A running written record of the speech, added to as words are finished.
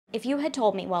If you had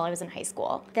told me while I was in high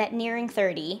school that nearing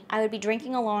 30, I would be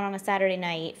drinking alone on a Saturday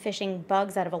night, fishing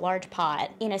bugs out of a large pot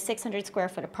in a 600 square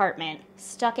foot apartment,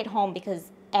 stuck at home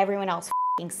because everyone else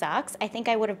f***ing sucks, I think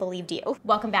I would have believed you.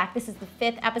 Welcome back. This is the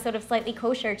 5th episode of Slightly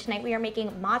Kosher. Tonight we are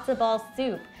making matzo ball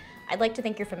soup. I'd like to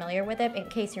think you're familiar with it. In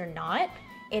case you're not,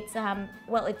 it's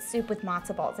it's soup with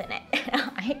matzo balls in it.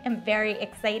 I am very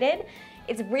excited.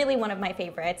 It's really one of my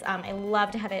favorites. I love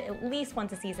to have it at least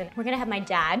once a season. We're gonna have my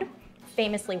dad,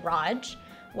 famously Raj,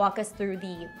 walk us through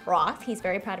the broth. He's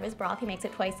very proud of his broth. He makes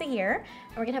it twice a year.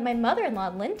 And we're gonna have my mother-in-law,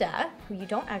 Linda, who you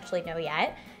don't actually know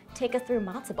yet, take us through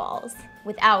matzo balls.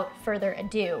 Without further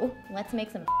ado, let's make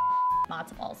some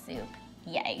matzo ball soup.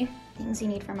 Yay. Things you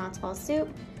need for matzo ball soup: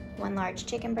 1 large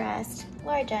chicken breast,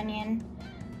 large onion,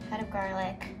 head of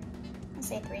garlic, I'll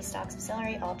say 3 stalks of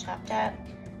celery, all chopped up,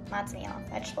 matzo meal,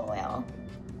 vegetable oil,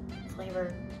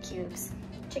 flavor cubes,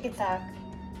 chicken stock,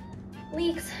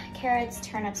 leeks, carrots,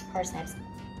 turnips, parsnips,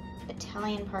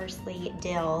 Italian parsley,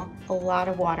 dill, a lot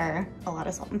of water, a lot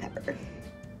of salt and pepper.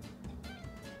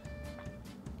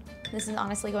 This is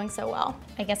honestly going so well.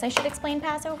 I guess I should explain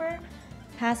Passover.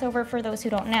 Passover, for those who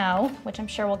don't know, which I'm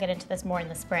sure we'll get into this more in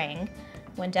the spring,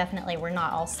 when definitely we're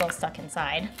not all still stuck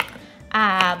inside,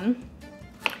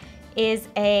 is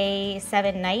a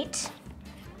 7-night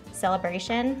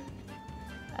celebration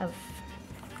of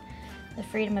the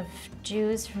freedom of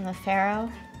Jews from the Pharaoh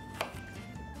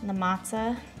and the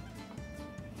matzah.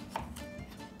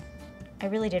 I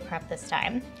really did prep this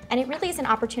time. And it really is an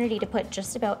opportunity to put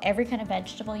just about every kind of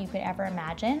vegetable you could ever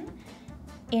imagine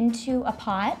into a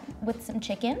pot with some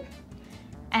chicken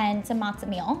and some matzo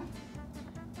meal,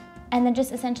 and then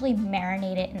just essentially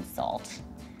marinate it in salt.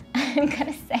 I'm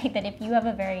gonna say that if you have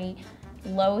a very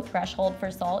low threshold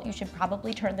for salt, you should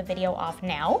probably turn the video off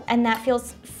now. And that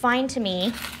feels fine to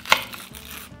me,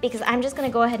 because I'm just gonna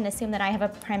go ahead and assume that I have a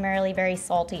primarily very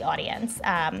salty audience.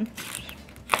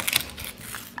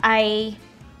 I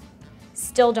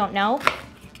still don't know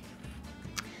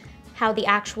how the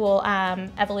actual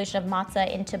evolution of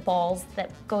matzah into balls that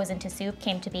goes into soup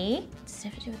came to be. Does it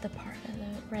have to do with the part of the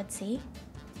Red Sea?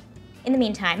 In the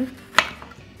meantime,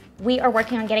 we are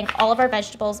working on getting all of our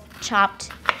vegetables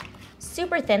chopped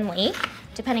super thinly,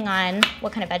 depending on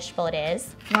what kind of vegetable it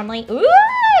is. Normally, ooh,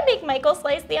 I make Michael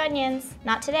slice the onions.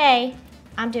 Not today.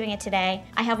 I'm doing it today.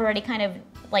 I have already kind of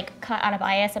like cut out of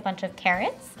bias a bunch of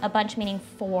carrots. A bunch meaning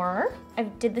 4. I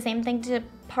did the same thing to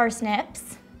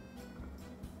parsnips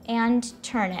and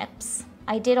turnips.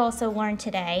 I did also learn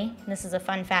today, and this is a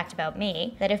fun fact about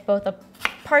me, that if both a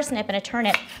parsnip and a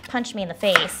turnip punched me in the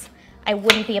face, I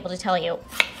wouldn't be able to tell you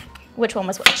which one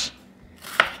was which.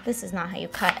 This is not how you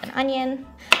cut an onion.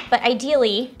 But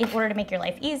ideally, in order to make your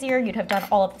life easier, you'd have done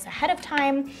all of this ahead of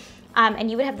time,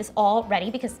 and you would have this all ready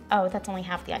because, oh, that's only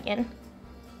half the onion.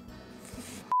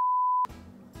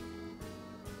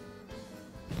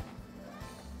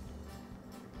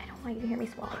 I don't want you to hear me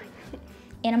swallowing.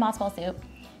 In a matzo ball soup,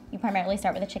 you primarily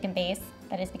start with a chicken base.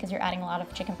 That is because you're adding a lot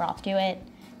of chicken broth to it.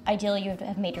 Ideally, you would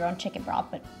have made your own chicken broth,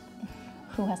 but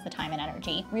who has the time and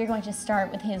energy? We are going to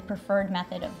start with his preferred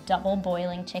method of double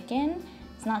boiling chicken.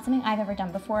 It's not something I've ever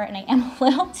done before, and I am a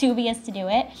little dubious to do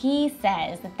it. He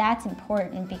says that that's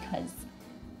important because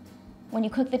when you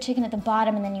cook the chicken at the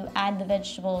bottom and then you add the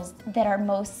vegetables that are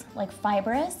most like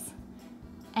fibrous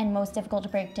and most difficult to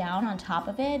break down on top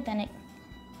of it, then it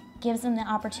gives them the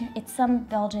opportunity. It's some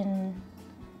Belgian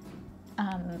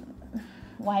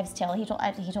wives' tale. He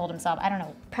told himself, I don't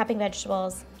know. Prepping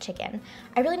vegetables, chicken.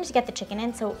 I really need to get the chicken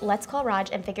in, so let's call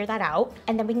Raj and figure that out.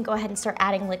 And then we can go ahead and start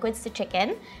adding liquids to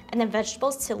chicken, and then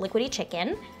vegetables to liquidy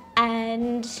chicken.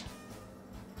 And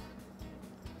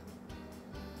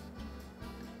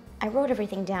I wrote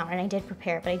everything down, and I did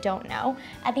prepare, but I don't know.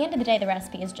 At the end of the day, the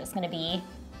recipe is just gonna be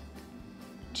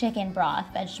chicken broth,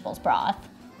 vegetables broth,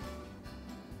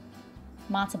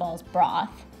 matzo balls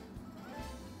broth,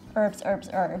 herbs, herbs,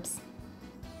 herbs.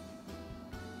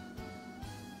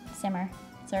 Simmer,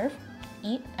 serve,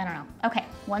 eat, I don't know. Okay,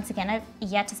 once again, I've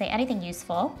yet to say anything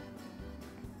useful.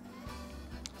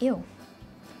 Ew.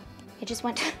 I just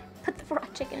went to put the raw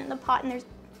chicken in the pot and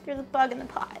there's a bug in the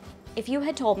pot. If you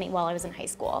had told me while I was in high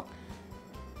school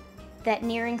that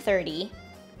nearing 30,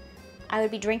 I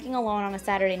would be drinking alone on a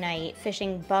Saturday night,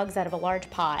 fishing bugs out of a large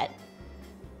pot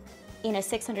in a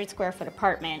 600 square foot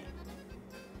apartment,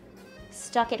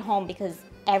 stuck at home because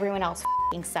everyone else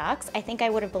f***ing sucks, I think I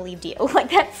would have believed you. Like,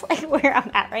 that's like where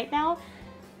I'm at right now.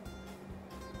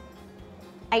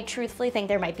 I truthfully think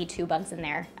there might be 2 bugs in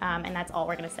there, and that's all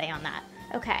we're gonna say on that.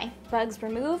 Okay, bugs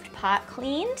removed, pot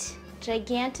cleaned,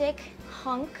 gigantic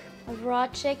hunk of raw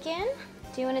chicken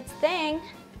doing its thing.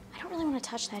 I don't really want to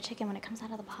touch that chicken when it comes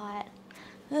out of the pot.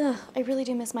 Ugh, I really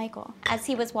do miss Michael. As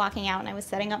he was walking out and I was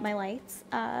setting up my lights,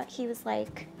 he was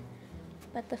like,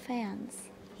 but the fans.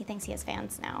 He thinks he has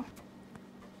fans now.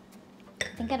 I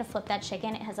think I gotta flip that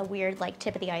chicken. It has a weird like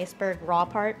tip of the iceberg raw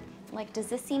part. Like, does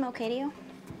this seem okay to you?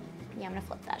 Yeah, I'm gonna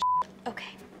flip that shit.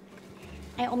 Okay.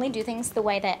 I only do things the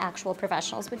way that actual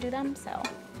professionals would do them, so.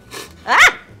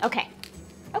 Ah! Okay.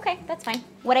 Okay, that's fine.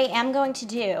 What I am going to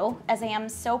do, as I am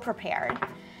so prepared,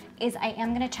 is I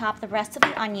am gonna chop the rest of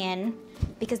the onion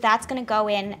because that's gonna go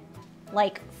in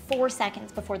like 4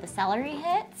 seconds before the celery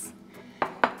hits.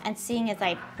 And seeing as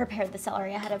I prepared the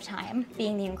celery ahead of time,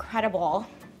 being the incredible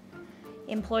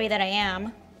employee that I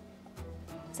am,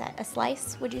 is that a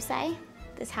slice, would you say?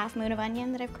 This half moon of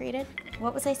onion that I've created?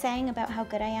 What was I saying about how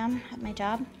good I am at my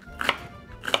job?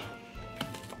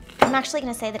 I'm actually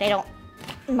gonna say that I don't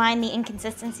mind the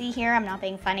inconsistency here. I'm not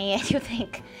being funny. I do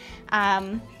think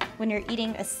when you're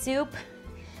eating a soup,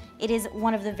 it is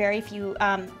one of the very few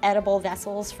edible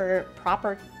vessels for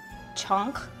proper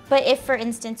chunk. But if, for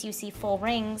instance, you see full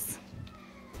rings,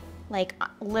 like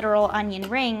literal onion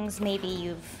rings, maybe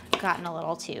you've gotten a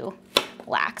little too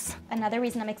lax. Another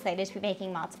reason I'm excited to be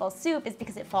making matzo ball soup is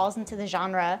because it falls into the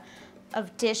genre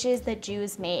of dishes that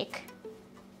Jews make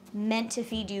meant to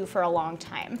feed you for a long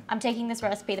time. I'm taking this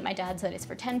recipe that my dad said is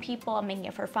for 10 people, I'm making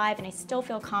it for 5, and I still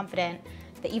feel confident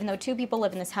that even though 2 people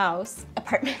live in this house,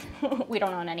 apartment, we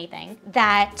don't own anything,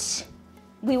 that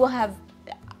we will have,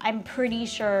 I'm pretty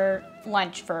sure,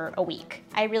 lunch for a week.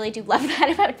 I really do love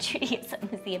that about Judaism,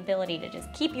 is the ability to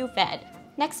just keep you fed.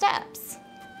 Next steps.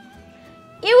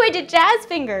 Ew, I did jazz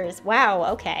fingers. Wow,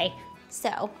 okay.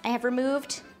 So I have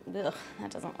removed, ugh,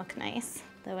 that doesn't look nice.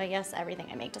 Though I guess everything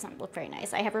I make doesn't look very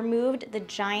nice. I have removed the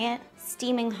giant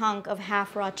steaming hunk of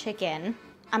half raw chicken.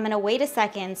 I'm gonna wait a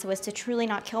second so as to truly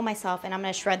not kill myself, and I'm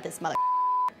gonna shred this mother,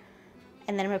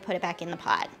 and then I'm gonna put it back in the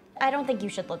pot. I don't think you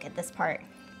should look at this part.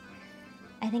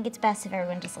 I think it's best if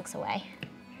everyone just looks away.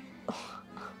 Oh,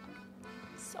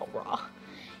 so raw.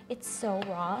 It's so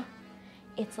raw.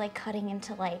 It's like cutting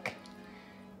into like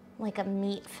a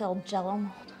meat-filled Jell-O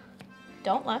mold.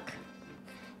 Don't look.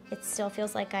 It still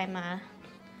feels like I'm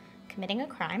committing a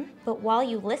crime. But while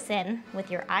you listen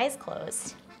with your eyes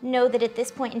closed, know that at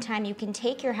this point in time, you can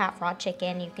take your half raw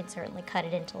chicken, you can certainly cut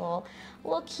it into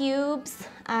little cubes,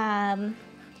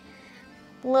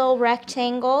 little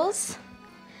rectangles,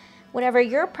 whatever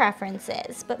your preference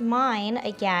is. But mine,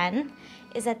 again,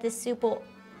 is that this soup will,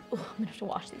 I'm gonna have to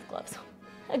wash these gloves.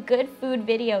 A good food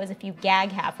video is if you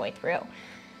gag halfway through.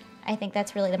 I think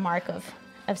that's really the mark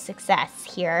of success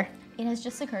here. It has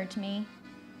just occurred to me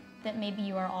that maybe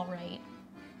you are all right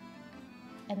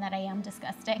and that I am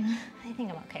disgusting. I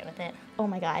think I'm okay with it. Oh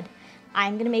my God,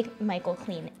 I'm gonna make Michael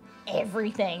clean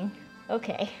everything.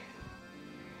 Okay,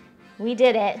 we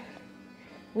did it.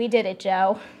 We did it,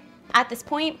 Joe. At this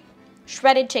point,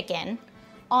 shredded chicken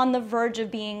on the verge of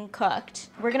being cooked.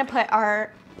 We're gonna put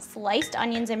our sliced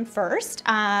onions in first.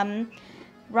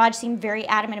 Raj seemed very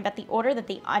adamant about the order that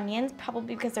the onions,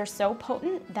 probably because they're so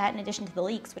potent, that in addition to the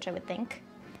leeks, which I would think.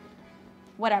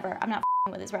 Whatever, I'm not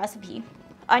with his recipe.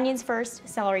 Onions first,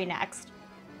 celery next.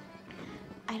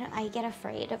 I get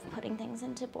afraid of putting things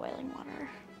into boiling water.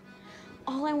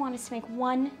 All I want is to make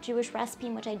one Jewish recipe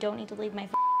in which I don't need to leave my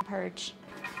perch.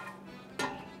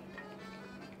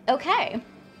 Okay,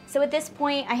 so at this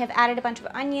point I have added a bunch of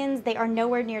onions. They are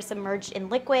nowhere near submerged in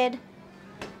liquid.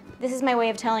 This is my way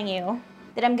of telling you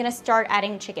that I'm gonna start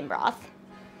adding chicken broth,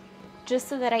 just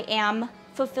so that I am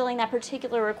fulfilling that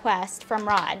particular request from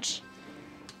Raj,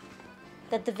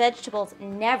 that the vegetables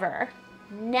never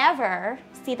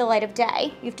see the light of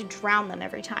day. You have to drown them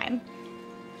every time.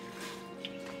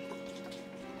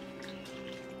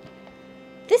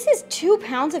 This is 2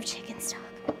 pounds of chicken stock.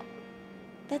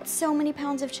 That's so many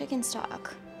pounds of chicken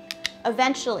stock.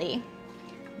 Eventually,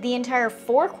 the entire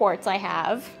 4 quarts I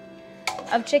have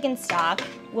of chicken stock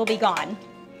will be gone.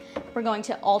 We're going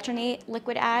to alternate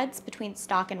liquid adds between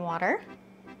stock and water.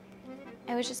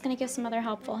 I was just gonna give some other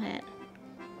helpful hint.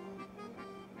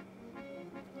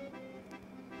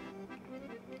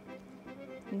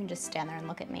 You can just stand there and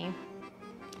look at me.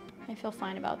 I feel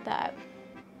fine about that.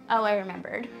 Oh, I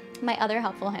remembered. My other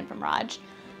helpful hint from Raj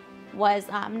was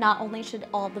not only should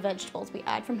all the vegetables we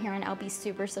add from here on out be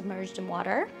super submerged in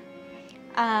water,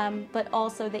 but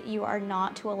also that you are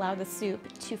not to allow the soup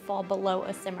to fall below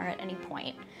a simmer at any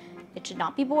point. It should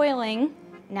not be boiling.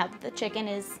 Now that the chicken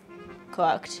is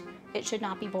cooked, it should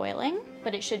not be boiling,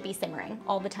 but it should be simmering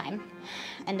all the time.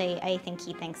 And I think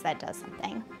he thinks that does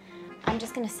something. I'm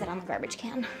just gonna sit on the garbage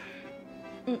can.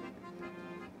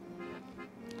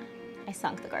 I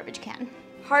sunk the garbage can.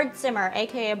 Hard simmer,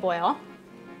 AKA boil.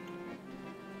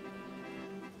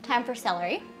 Time for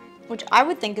celery, which I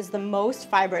would think is the most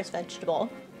fibrous vegetable.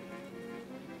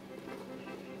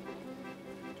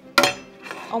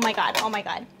 Oh my God, oh my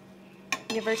God.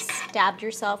 You ever stabbed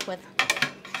yourself with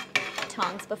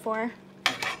tongs before?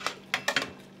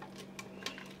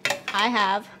 I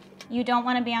have. You don't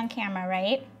want to be on camera,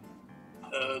 right?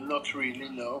 Not really,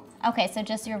 no. Okay, so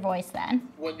just your voice then.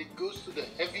 When it goes to the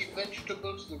heavy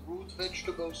vegetables, the root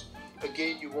vegetables,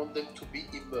 again, you want them to be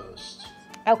immersed.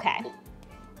 Okay.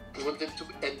 You want them to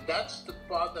be, and that's the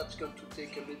part that's going to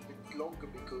take a little bit longer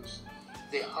because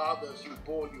they're hard as you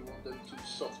boil, you want them to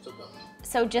soften up.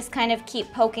 So just kind of keep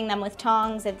poking them with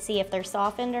tongs and see if they're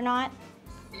softened or not?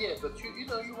 Yeah, but you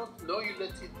know, you want, no, you let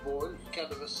it boil, kind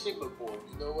of a simmer boil,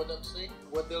 you know what I'm saying?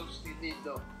 What else do you need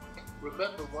now?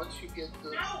 Remember, once you get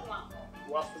the...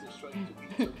 Waffle is trying to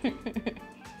eat something.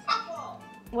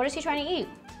 What is he trying to eat?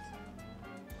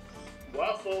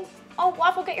 Waffle. Oh,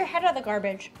 Waffle, get your head out of the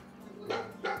garbage. No,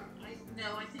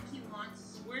 I think he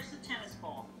wants... Where's the tennis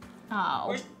ball? Oh,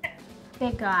 Where's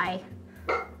big guy.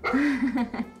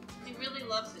 He really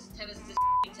loves this tennis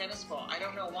ball. I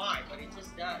don't know why, but he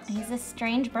just does. He's a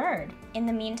strange bird. In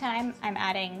the meantime, I'm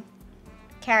adding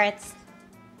carrots,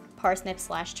 parsnips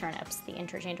 / turnips, the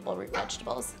interchangeable root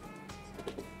vegetables.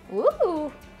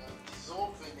 Ooh!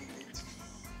 Dissolving in it.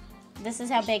 This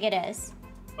is how big it is.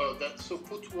 Oh, that's so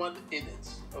put one in it,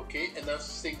 okay? And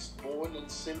as things boil and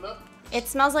simmer. It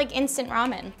smells like instant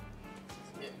ramen.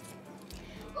 Yeah.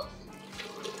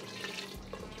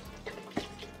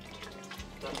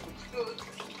 That looks good.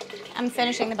 I'm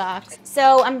finishing the box.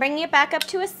 So I'm bringing it back up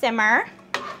to a simmer,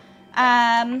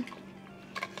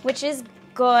 which is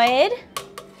good.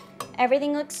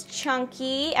 Everything looks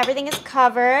chunky. Everything is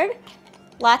covered.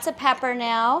 Lots of pepper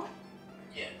now.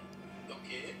 Yeah,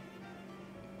 okay.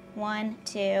 1,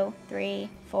 2, 3,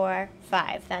 4,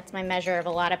 5. That's my measure of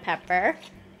a lot of pepper.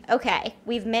 Okay,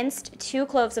 we've minced 2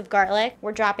 cloves of garlic.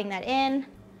 We're dropping that in.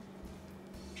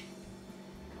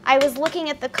 I was looking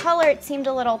at the color, it seemed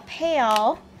a little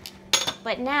pale,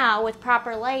 but now with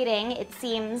proper lighting, it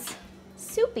seems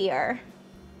soupier.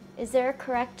 Is there a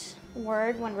correct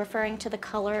word when referring to the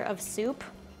color of soup?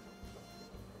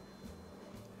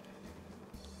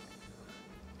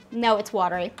 No, it's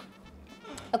watery.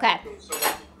 Okay. So what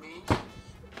it means,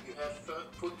 you have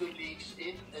put the leeks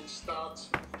in and start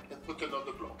and put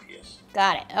another block, yes.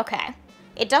 Got it, okay.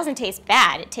 It doesn't taste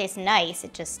bad, it tastes nice,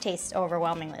 it just tastes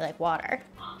overwhelmingly like water.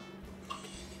 Now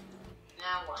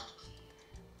what?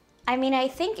 I mean, I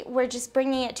think we're just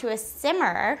bringing it to a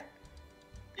simmer.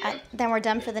 Yeah. Then we're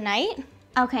done for the night?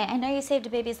 Okay, I know you saved a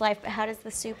baby's life, but how does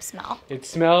the soup smell? It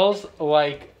smells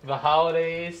like the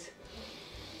holidays.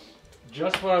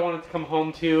 Just what I wanted to come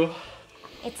home to.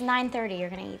 It's 9:30, you're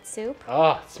gonna eat soup?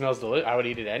 Oh, it smells delicious. I would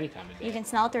eat it any time of day. You can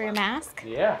smell it through your mask?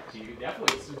 Yeah, you can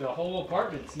definitely. The whole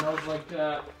apartment smells like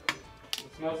it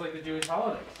smells like the Jewish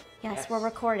holidays. Yes, we're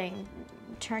recording.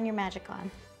 Turn your magic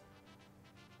on.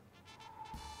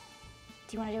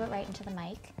 Do you want to do it right into the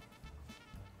mic?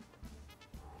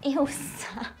 Ew,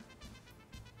 stop.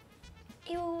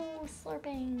 Ew,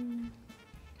 slurping.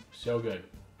 So good.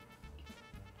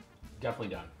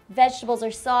 Definitely done. Vegetables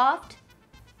are soft.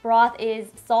 Broth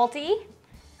is salty.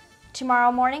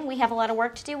 Tomorrow morning, we have a lot of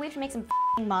work to do. We have to make some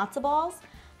matzo balls.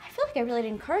 I feel like I really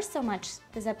didn't curse so much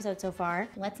this episode so far.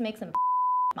 Let's make some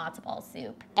matzo ball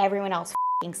soup. Everyone else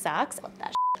sucks. What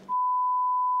that shit.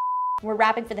 We're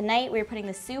wrapping for the night. We're putting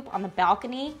the soup on the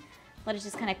balcony. Let it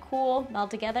just kind of cool,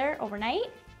 melt together overnight.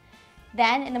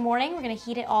 Then in the morning, we're gonna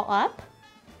heat it all up.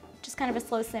 Just kind of a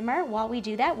slow simmer. While we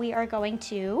do that, we are going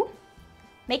to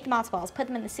make the matzo balls, put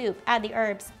them in the soup, add the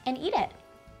herbs, and eat it.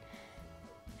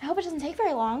 I hope it doesn't take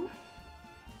very long.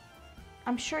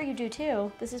 I'm sure you do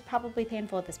too. This is probably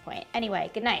painful at this point. Anyway,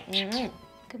 good night.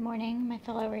 Good morning, my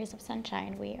fellow rays of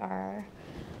sunshine. We are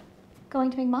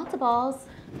going to make matzo balls.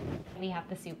 We have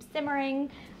the soup simmering.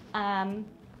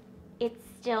 It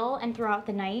still and throughout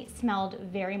the night smelled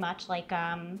very much like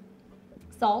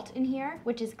salt in here,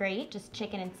 which is great. Just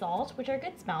chicken and salt, which are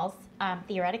good smells,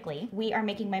 theoretically. We are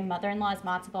making my mother-in-law's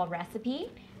matzo ball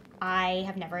recipe. I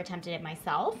have never attempted it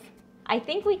myself. I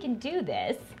think we can do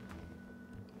this.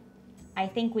 I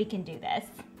think we can do this.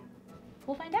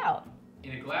 We'll find out.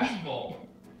 In a glass bowl,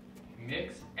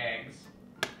 mix eggs,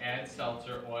 add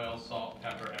seltzer, oil, salt,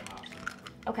 pepper, and matzo.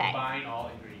 Okay. Combine all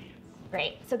ingredients.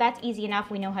 Great. So that's easy enough.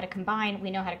 We know how to combine.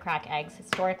 We know how to crack eggs.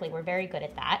 Historically, we're very good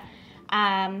at that.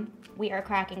 We are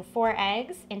cracking 4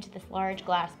 eggs into this large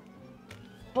glass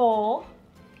bowl.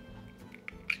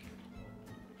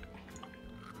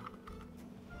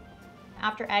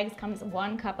 After eggs comes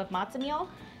 1 cup of matzo meal.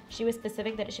 She was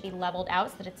specific that it should be leveled out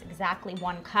so that it's exactly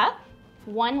 1 cup.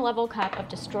 1 level cup of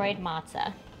destroyed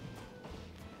matzah.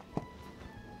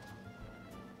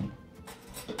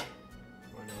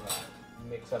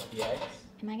 mix up the eggs.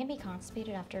 Am I gonna be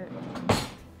constipated after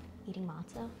eating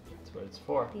matzo? That's what it's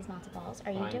for. These matzo balls.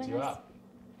 Are you Binds doing you this? up.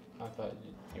 I thought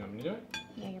you want me to do it?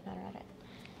 Yeah, you're better at it.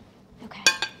 Okay.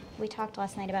 We talked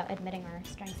last night about admitting our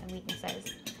strengths and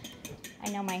weaknesses. I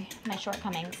know my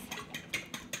shortcomings.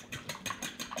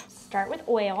 Start with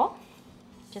oil.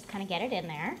 Just kind of get it in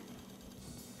there.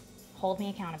 Hold me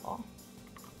accountable.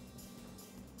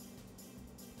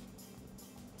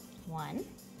 1.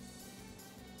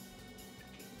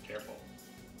 Careful.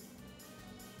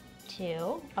 2.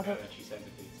 Now Okay. that she says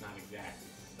if it's not exact,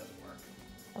 it doesn't work.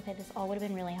 Okay, this all would have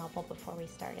been really helpful before we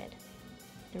started.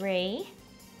 3.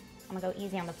 I'm gonna go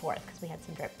easy on the 4th because we had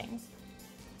some drippings.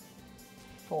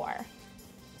 4.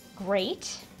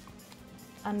 Great.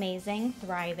 Amazing.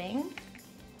 Thriving.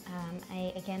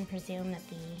 I again presume that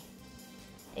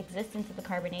the existence of the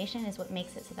carbonation is what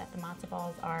makes it so that the matzo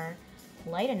balls are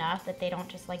light enough that they don't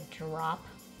just like drop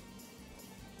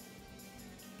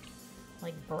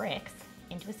like bricks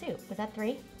into a soup. Was that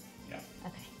 3? Yeah.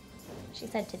 Okay. She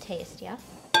said to taste, yeah?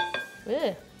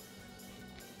 Ugh.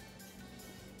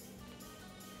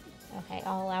 Okay,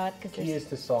 I'll allow it because Key there's... is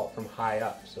to salt from high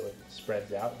up so it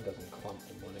spreads out and doesn't clump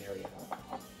in one area.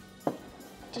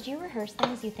 Did you rehearse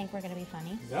things you think were going to be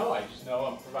funny? No, I just know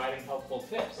I'm providing helpful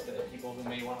tips to the people who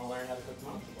may want to learn how to cook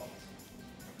matzo balls.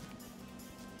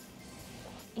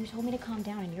 You told me to calm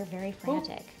down and you're very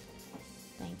frantic.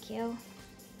 Thank you.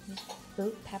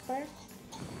 Boot pepper.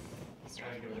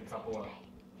 Try to give it a couple of...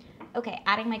 Okay,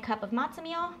 adding my cup of matzo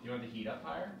meal. You want the heat up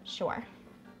higher? Sure.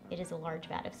 It is a large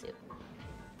vat of soup.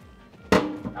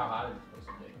 How hot is it supposed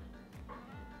to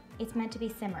be? It's meant to be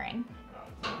simmering.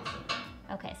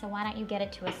 Okay, so why don't you get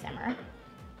it to a simmer?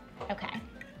 Okay.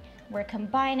 We're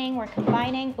combining.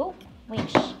 Oh, wait,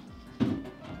 shh.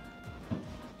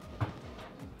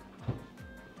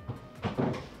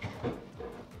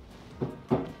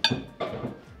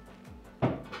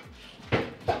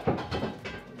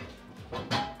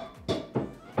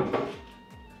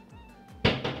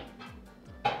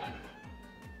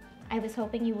 I was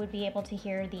hoping you would be able to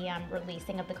hear the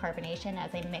releasing of the carbonation as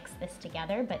I mix this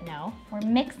together, but no. We're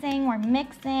mixing,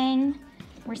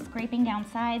 we're scraping down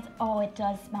sides. Oh, it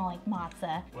does smell like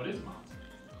matzah. What is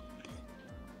matzo?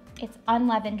 It's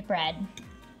unleavened bread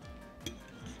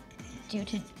due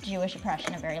to Jewish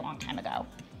oppression a very long time ago.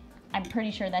 I'm pretty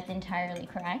sure that's entirely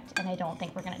correct, and I don't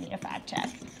think we're gonna need a fact check.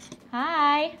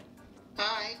 Hi.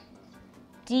 Hi.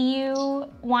 Do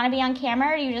you wanna be on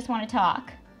camera or do you just wanna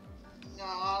talk? No,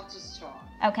 I'll just talk.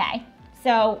 Okay,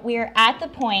 so we're at the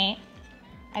point,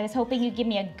 I was hoping you'd give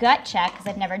me a gut check, because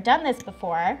I've never done this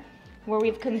before, where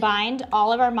we've combined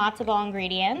all of our matzo ball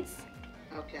ingredients.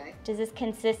 Okay. Does this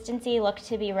consistency look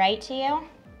to be right to you?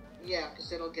 Yeah,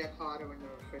 because it'll get hotter in the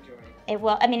refrigerator. It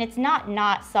will. I mean, it's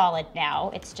not solid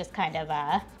now. It's just kind of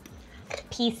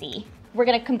piecey. We're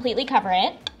gonna completely cover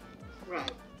it.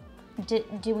 Right.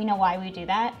 Do we know why we do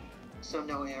that? So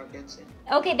no air gets in.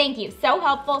 Okay, thank you. So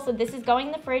helpful. So this is going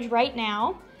in the fridge right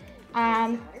now.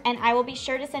 And I will be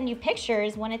sure to send you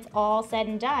pictures when it's all said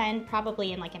and done,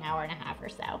 probably in like an hour and a half or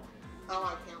so. Oh,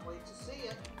 I can't wait to see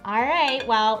it. All right,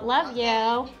 well, love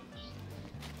you.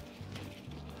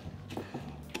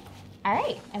 All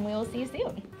right, and we will see you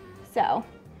soon. So,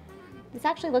 this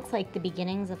actually looks like the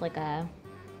beginnings of like a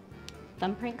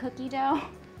thumbprint cookie dough.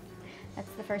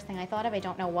 That's the first thing I thought of. I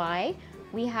don't know why.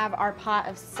 We have our pot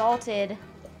of salted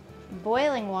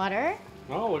boiling water.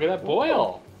 Oh, look at that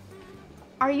boil.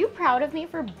 Are you proud of me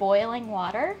for boiling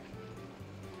water?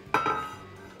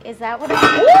 Is that what it's...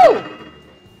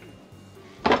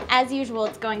 Woo! As usual,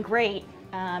 it's going great.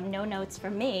 No notes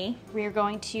from me. We are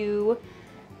going to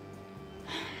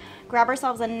grab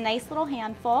ourselves a nice little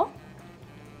handful,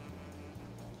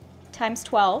 times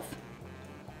 12,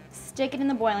 stick it in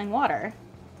the boiling water,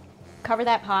 cover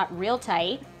that pot real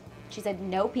tight. She said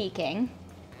no peeking,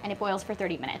 and it boils for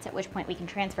 30 minutes, at which point we can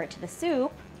transfer it to the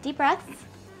soup. Deep breaths,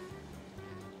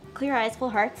 clear eyes, full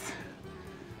hearts,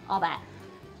 all that.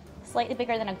 Slightly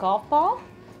bigger than a golf ball.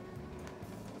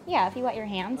 Yeah, if you wet your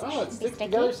hands, Oh, it should be sticks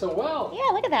sticky. together so well.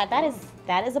 Yeah, look at that.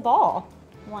 That is a ball.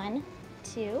 1,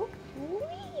 2,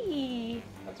 whee!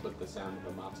 That's what the sound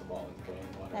of a matzo ball is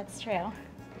boiling water. That's true.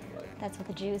 Like, That's what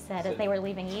the Jews said as they were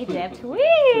leaving Egypt.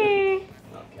 Whee!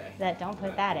 okay. Don't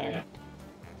put that in. Yeah.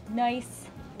 Nice.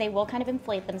 They will kind of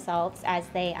inflate themselves as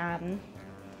they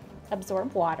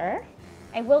absorb water.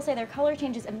 I will say their color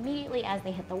changes immediately as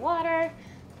they hit the water.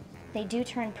 They do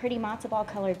turn pretty matzo ball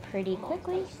colored pretty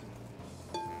quickly.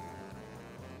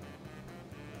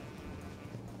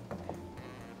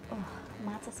 Oh,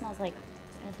 matzo smells like,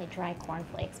 I was gonna say dry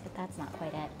cornflakes, but that's not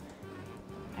quite it.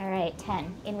 All right,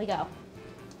 10, in we go.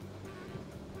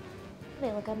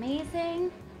 They look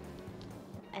amazing.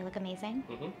 I look amazing?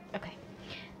 Mm-hmm. Okay.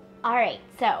 All right,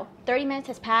 so 30 minutes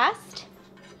has passed.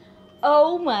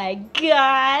 Oh my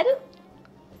God.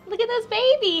 Look at those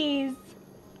babies.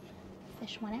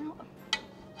 Fish one out.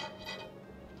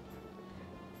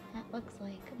 That looks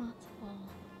like a matzo ball.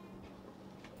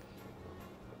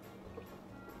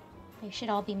 They should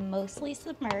all be mostly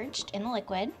submerged in the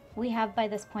liquid. We have by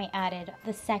this point added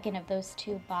the second of those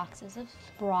 2 boxes of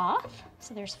broth.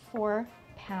 So there's 4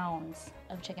 pounds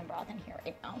of chicken broth in here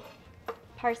right now.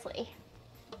 Parsley.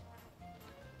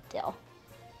 Dill.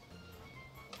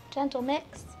 Gentle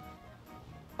mix.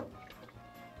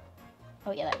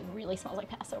 Oh yeah, that really smells like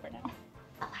Passover now.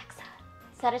 Alexa,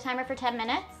 set a timer for 10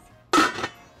 minutes.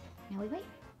 Now we wait.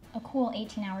 A cool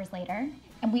 18 hours later,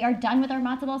 and we are done with our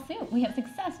matzo ball soup. We have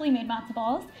successfully made matzo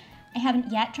balls. I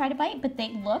haven't yet tried a bite, but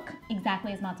they look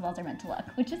exactly as matzo balls are meant to look,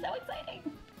 which is so exciting.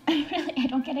 I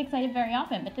don't get excited very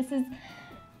often, but this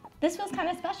feels kind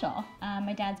of special.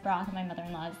 My dad's broth and my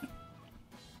mother-in-law's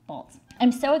bolts.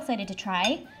 I'm so excited to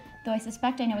try, though I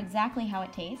suspect I know exactly how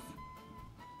it tastes.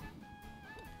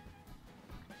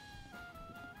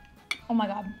 Oh my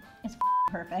God, it's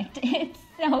perfect. It's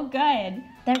so good.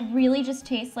 That really just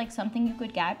tastes like something you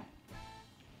could get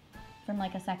from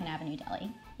like a Second Avenue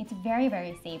deli. It's very,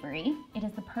 very savory. It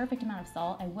is the perfect amount of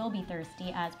salt. I will be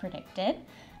thirsty as predicted,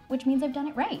 which means I've done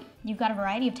it right. You've got a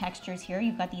variety of textures here.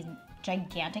 You've got these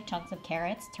gigantic chunks of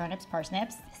carrots, turnips,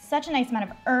 parsnips, such a nice amount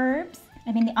of herbs.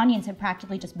 I mean, the onions have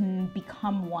practically just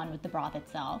become one with the broth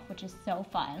itself, which is so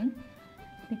fun,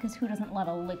 because who doesn't love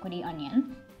a liquidy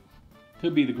onion?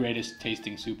 Could be the greatest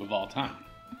tasting soup of all time.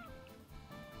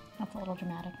 That's a little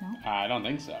dramatic, no? I don't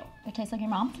think so. It tastes like your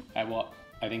mom's?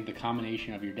 I think the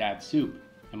combination of your dad's soup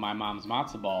and my mom's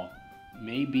matzo ball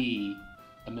may be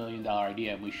 $1 million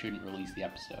idea, and we shouldn't release the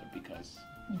episode because...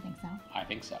 You think so? I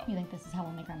think so. You think this is how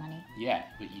we'll make our money? Yeah,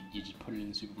 but you just put it in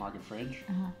the supermarket fridge,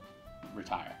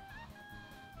 retire.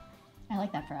 I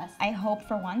like that for us. I hope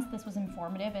for once this was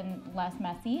informative and less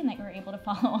messy and that you were able to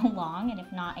follow along. And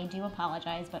if not, I do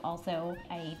apologize, but also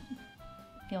I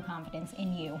feel confidence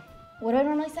in you. What do I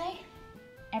normally say?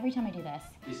 Every time I do this.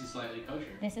 This is slightly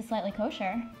kosher. This is slightly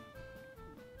kosher.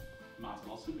 Matzo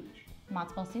ball soup edition.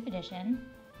 Matzo ball soup edition.